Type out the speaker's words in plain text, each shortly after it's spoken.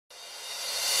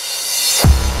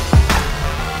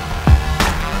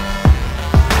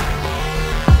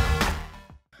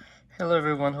Hello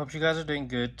everyone, hope you guys are doing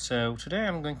good. So today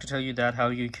I'm going to tell you that how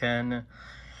you can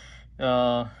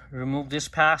remove this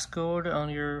passcode on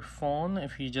your phone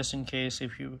if you just in case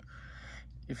in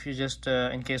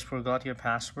case forgot your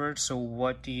password. So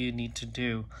what do you need to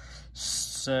do?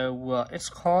 So it's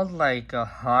called like a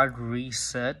hard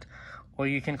reset, or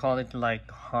you can call it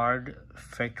like hard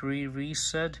factory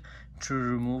reset to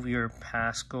remove your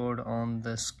passcode on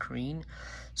the screen.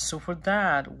 So for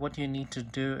that, what you need to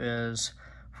do is,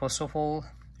 first of all,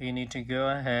 you need to go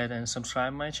ahead and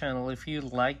subscribe my channel. If you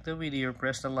like the video,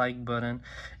 press the like button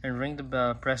and ring the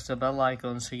bell, press the bell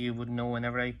icon so you would know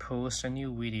whenever I post a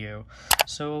new video.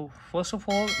 So first of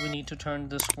all, we need to turn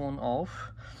this phone off,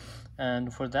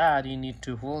 and for that you need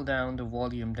to hold down the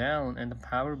volume down and the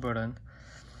power button,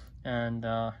 and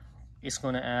it's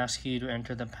going to ask you to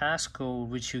enter the passcode,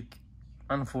 which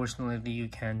unfortunately you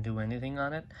can't do anything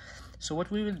on it. So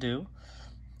what we will do,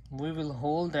 we will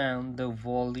hold down the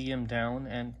volume down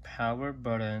and power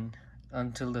button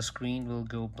until the screen will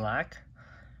go black.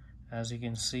 As you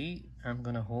can see, I'm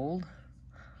gonna hold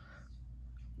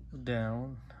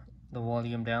down the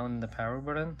volume down and the power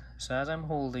button. So as I'm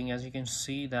holding, as you can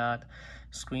see that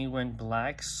screen went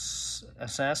black. So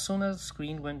as soon as the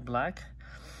screen went black,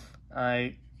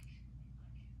 okay,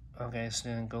 so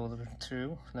didn't go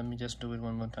through. Let me just do it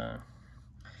one more time.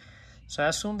 So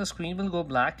as soon as the screen will go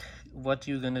black, what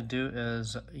you're gonna do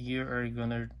is you are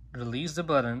gonna release the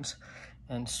buttons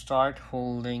and start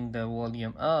holding the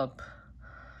volume up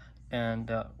and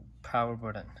power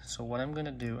button. So what I'm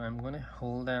gonna do, I'm gonna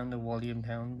hold down the volume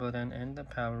down button and the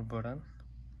power button.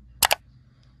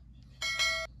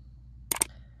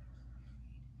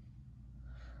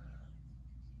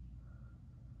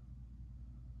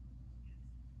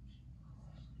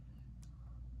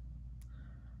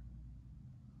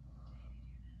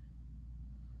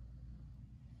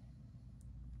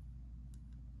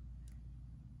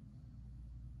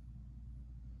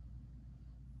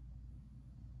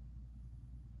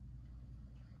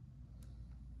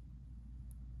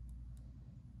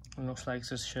 It looks like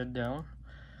it's shut down.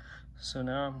 So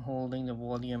now I'm holding the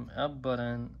volume up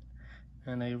button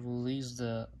and I release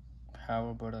the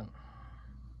power button.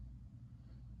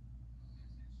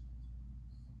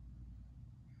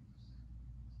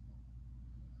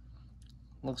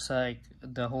 Looks like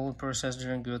the whole process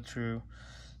didn't go through,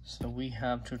 so we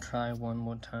have to try one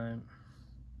more time.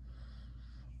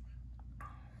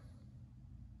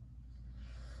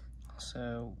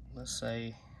 So let's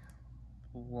say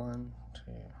 1,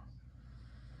 2.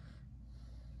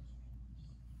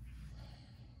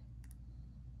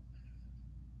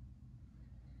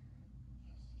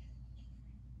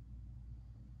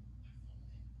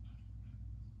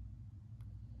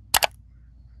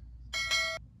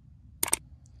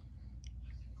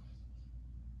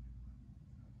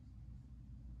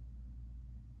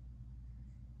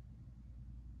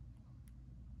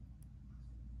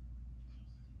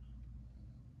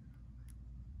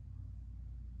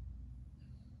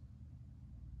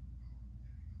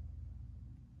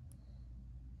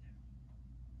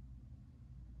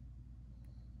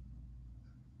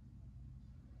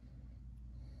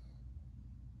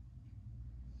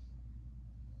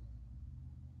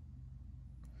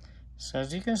 So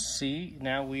as you can see,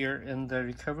 now we are in the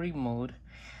recovery mode.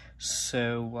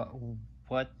 So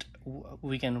what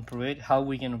we can operate, how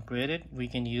we can operate it, we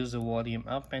can use the volume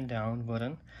up and down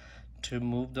button to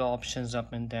move the options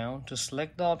up and down. To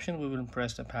select the option, we will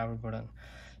press the power button.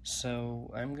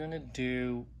 So I'm gonna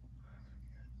do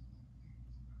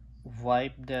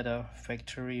wipe data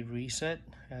factory reset.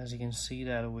 As you can see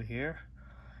that over here,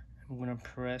 I'm gonna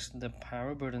press the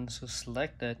power button to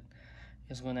select it.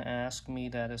 It's going to ask me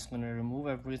that it's going to remove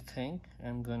everything.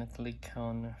 I'm going to click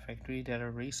on factory data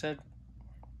reset.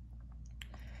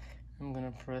 I'm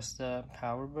going to press the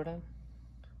power button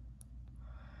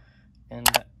and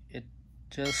it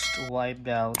just wiped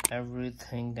out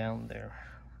everything down there.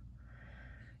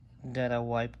 Data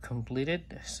wipe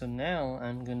completed. So now what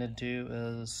I'm going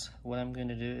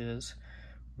to do is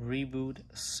reboot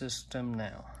system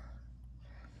now.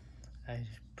 I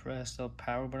press the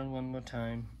power button one more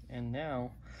time, and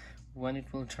now when it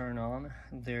will turn on,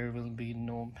 there will be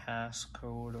no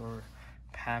passcode or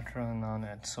pattern on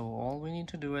it. So all we need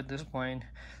to do at this point,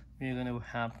 we're going to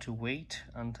have to wait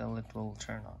until it will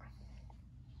turn on.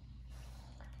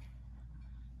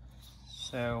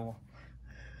 So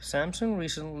Samsung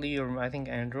recently, or I think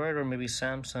Android or maybe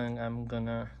Samsung, I'm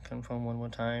gonna confirm one more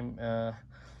time,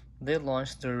 they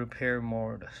launched the repair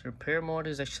mode. Repair mode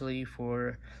is actually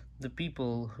for the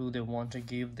people who they want to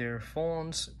give their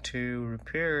phones to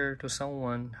repair to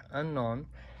someone unknown.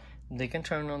 they can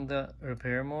turn on the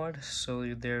repair mode,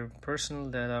 so their personal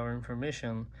data or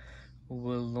information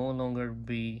will no longer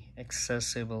be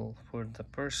accessible for the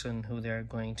person who they are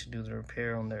going to do the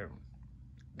repair on their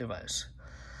device.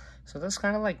 So that's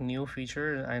kind of like new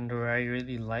feature, and I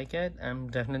really like it. I'm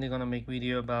definitely gonna make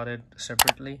video about it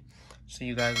separately, so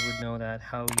you guys would know that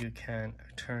how you can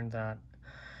turn that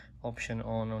option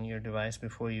on your device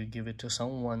before you give it to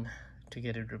someone to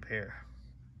get it repaired.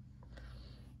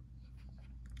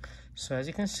 So as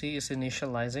you can see, it's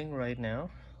initializing right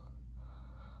now,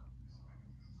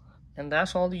 and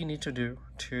that's all you need to do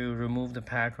to remove the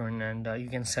pattern. And you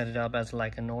can set it up as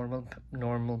like a normal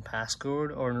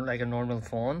passcode, or like a normal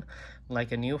phone,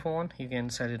 like a new phone. You can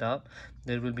set it up.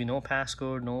 There will be no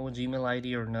passcode, no Gmail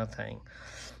ID or nothing.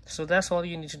 So that's all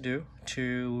you need to do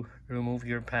to remove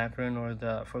your pattern or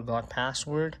the forgot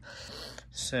password.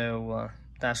 So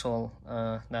that's all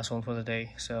for the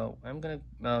day. So I'm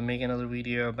gonna make another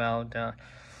video about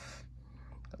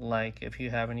like if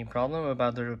you have any problem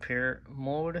about the repair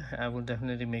mode. I will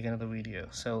definitely make another video.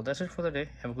 So that's it for the day.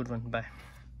 Have a good one. Bye.